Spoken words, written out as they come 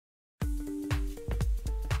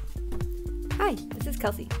Hi, this is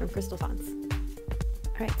Kelsey from Crystal Fonts.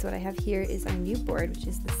 Alright, so what I have here is our new board, which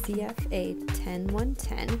is the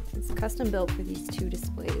CFA-10110. It's custom built for these two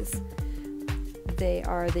displays. They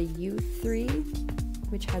are the U3,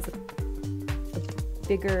 which has a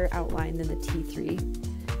bigger outline than the T3.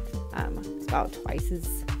 It's about twice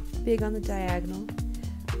as big on the diagonal.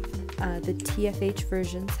 The TFH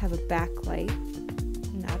versions have a backlight,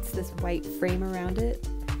 and that's this white frame around it,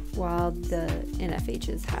 while the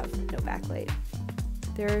NFHs have no backlight.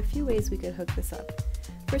 There are a few ways we could hook this up.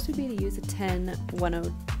 First would be to use a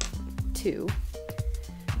 10102,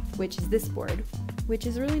 which is this board, which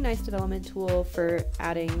is a really nice development tool for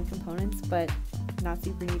adding components, but not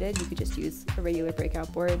super needed. You could just use a regular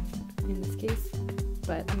Breakout board in this case,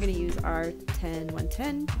 but I'm going to use our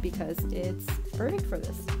 10110 because it's perfect for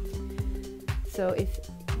this. So if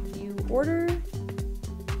you order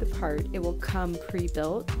the part, it will come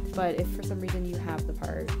pre-built, but if for some reason you have the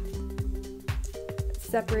part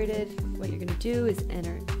separated, what you're going to do is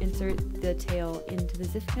insert the tail into the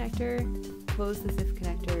ZIF connector, close the ZIF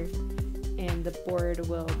connector, and the board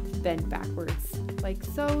will bend backwards like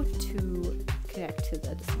so to connect to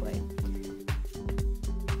the display.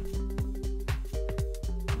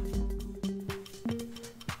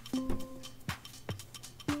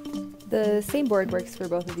 The same board works for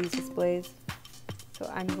both of these displays. So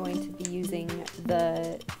I'm going to be using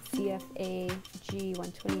the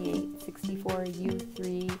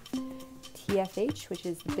CFA-G128-64U3 TFH, which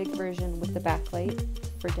is the big version with the backlight,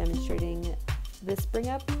 for demonstrating this bring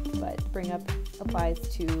up, but bring up applies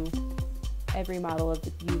to every model of the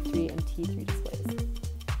U3 and T3 displays.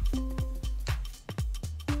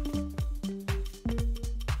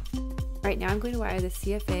 Alright, now I'm going to wire the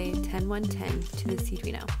CFA-10110 to the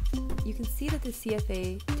Arduino. You can see that the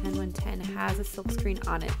CFA-10110 has a silkscreen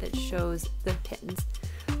on it that shows the pins.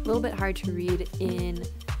 A little bit hard to read in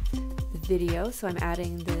the video, so I'm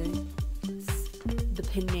adding the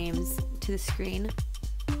pin names to the screen.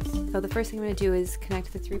 So the first thing I'm going to do is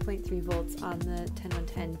connect the 3.3 volts on the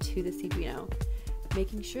 10110 to the Arduino,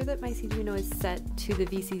 making sure that my Arduino is set to the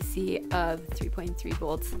VCC of 3.3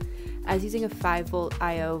 volts, as using a 5 volt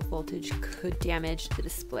I/O voltage could damage the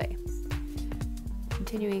display.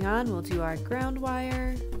 Continuing on, we'll do our ground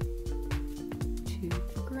wire to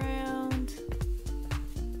ground.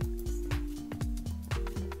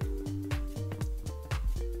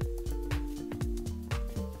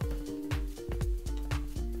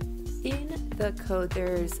 In the code,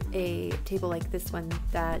 there's a table like this one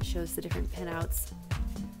that shows the different pinouts.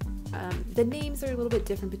 The names are a little bit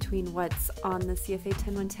different between what's on the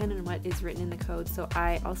CFA-10110 and what is written in the code, so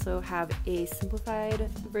I also have a simplified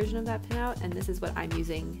version of that pinout, and this is what I'm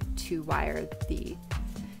using to wire the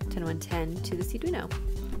 10110 to the Arduino.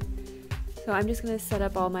 So I'm just going to set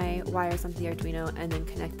up all my wires onto the Arduino and then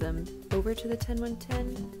connect them over to the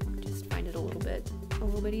 10110. Just find it a little bit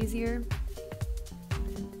easier.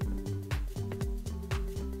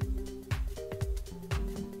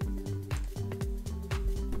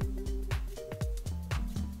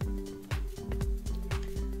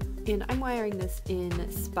 And I'm wiring this in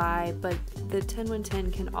SPI, but the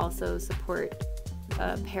 10110 can also support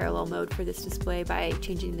parallel mode for this display by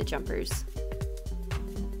changing the jumpers.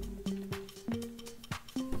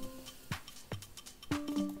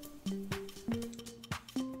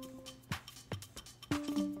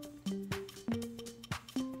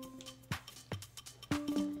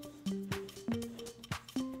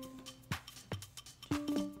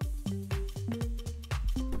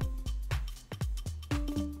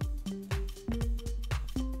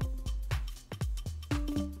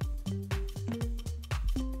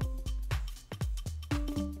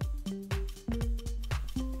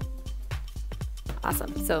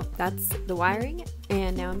 Awesome, so that's the wiring,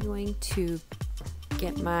 and now I'm going to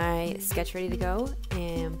get my sketch ready to go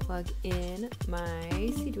and plug in my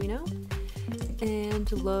Arduino and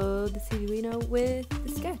load the Arduino with the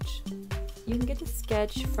sketch. You can get the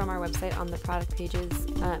sketch from our website on the product pages.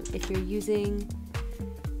 If you're using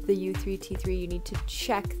the U3 T3, you need to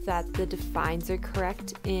check that the defines are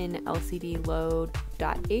correct in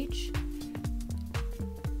lcdload.h.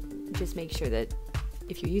 Just make sure that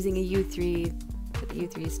if you're using a U3, that the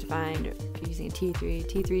U3 is defined, or if you're using a T3,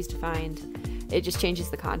 T3 is defined. It just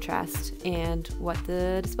changes the contrast and what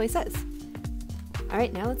the display says.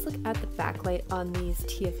 Alright, now let's look at the backlight on these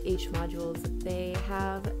TFH modules. They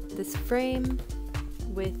have this frame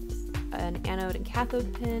with an anode and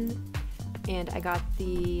cathode pin, and I got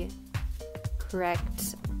the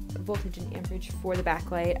correct voltage and amperage for the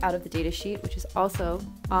backlight out of the datasheet, which is also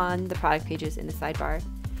on the product pages in the sidebar.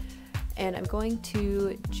 And I'm going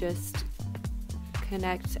to just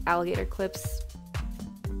connect alligator clips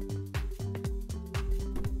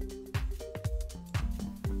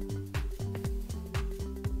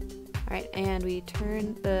right, and we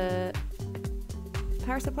turn the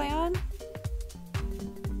power supply on.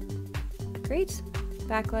 Great,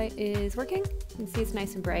 backlight is working. You can see it's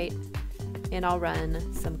nice and bright, and I'll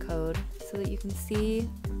run some code so that you can see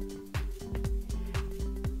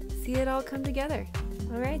it all come together.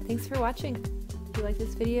 All right, thanks for watching. If you like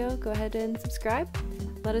this video, go ahead and subscribe.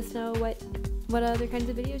 Let us know what other kinds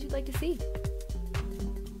of videos you'd like to see.